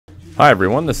Hi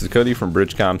everyone, this is Cody from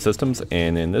BridgeCom Systems,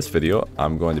 and in this video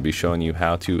I'm going to be showing you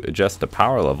how to adjust the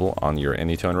power level on your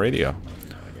AnyTone radio.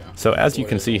 So as you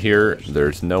can see here,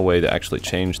 there's no way to actually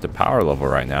change the power level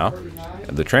right now,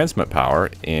 the transmit power,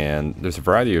 and there's a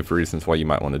variety of reasons why you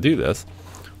might want to do this.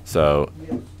 So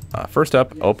first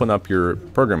up, open up your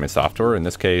programming software. In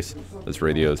this case, this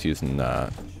radio is using, I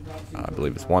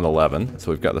believe it's 111,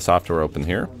 so we've got the software open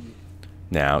here.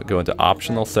 Now go into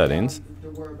optional settings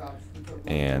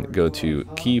and go to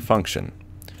key function.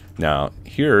 Now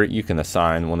here you can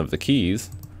assign one of the keys.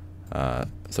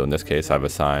 So in this case I've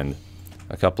assigned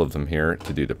a couple of them here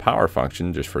to do the power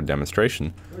function just for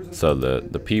demonstration. So the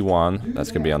P1,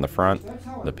 that's going to be on the front,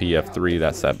 the PF3,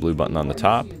 that's that blue button on the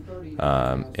top,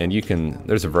 and you can,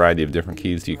 there's a variety of different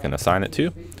keys you can assign it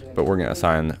to, but we're going to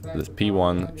assign this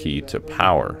P1 key to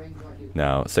power.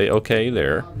 Now say OK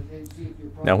there.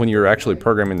 Now when you're actually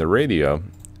programming the radio,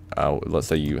 let's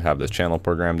say you have this channel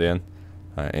programmed in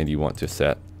and you want to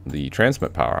set the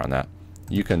transmit power on that,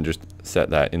 you can just set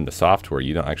that in the software.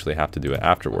 You don't actually have to do it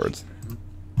afterwards.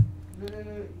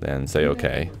 Then say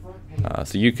OK.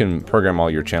 So you can program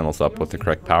all your channels up with the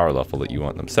correct power level that you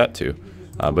want them set to,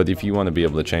 but if you want to be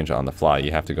able to change it on the fly,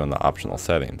 you have to go in the optional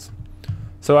settings.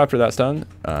 So after that's done,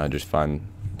 just turn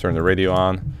the radio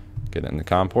on, get it in the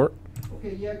COM port.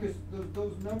 Okay, yeah, because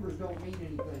those numbers don't mean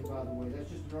anything, by the way. That's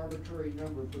just an arbitrary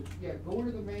number. But yeah, go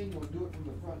into the manual and do it from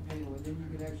the front panel, and then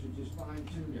you can actually just fine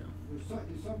tune it.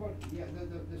 There's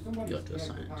somebody has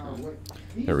the power away.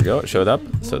 There we go, it showed up.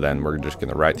 So then we're just going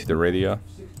to write to the radio,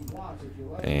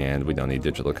 and we don't need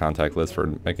digital contact list for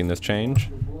making this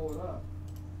change.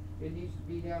 It needs to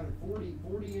be down at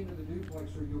 40 into the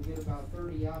duplexer. You'll get about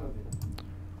 30 out of it.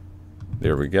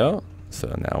 There we go.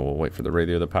 So now we'll wait for the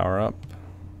radio to power up.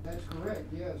 That's correct,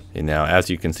 yes. And now as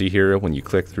you can see here, when you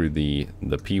click through the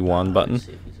P1 button,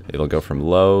 it'll go from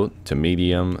low to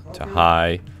medium to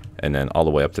high and then all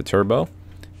the way up to turbo.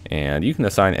 And you can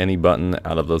assign any button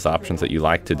out of those options that you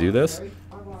like to do this.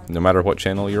 No matter what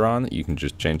channel you're on, you can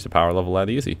just change the power level that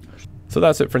easy. So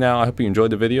that's it for now. I hope you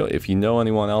enjoyed the video. If you know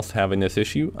anyone else having this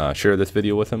issue, share this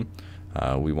video with them.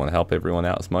 We want to help everyone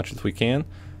out as much as we can.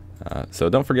 So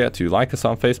don't forget to like us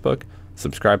on Facebook,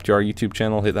 subscribe to our YouTube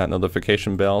channel, hit that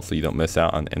notification bell so you don't miss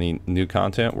out on any new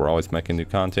content. We're always making new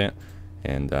content,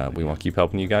 and we want to keep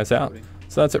helping you guys out.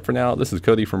 So that's it for now. This is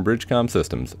Cody from BridgeCom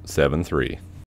Systems 7.3.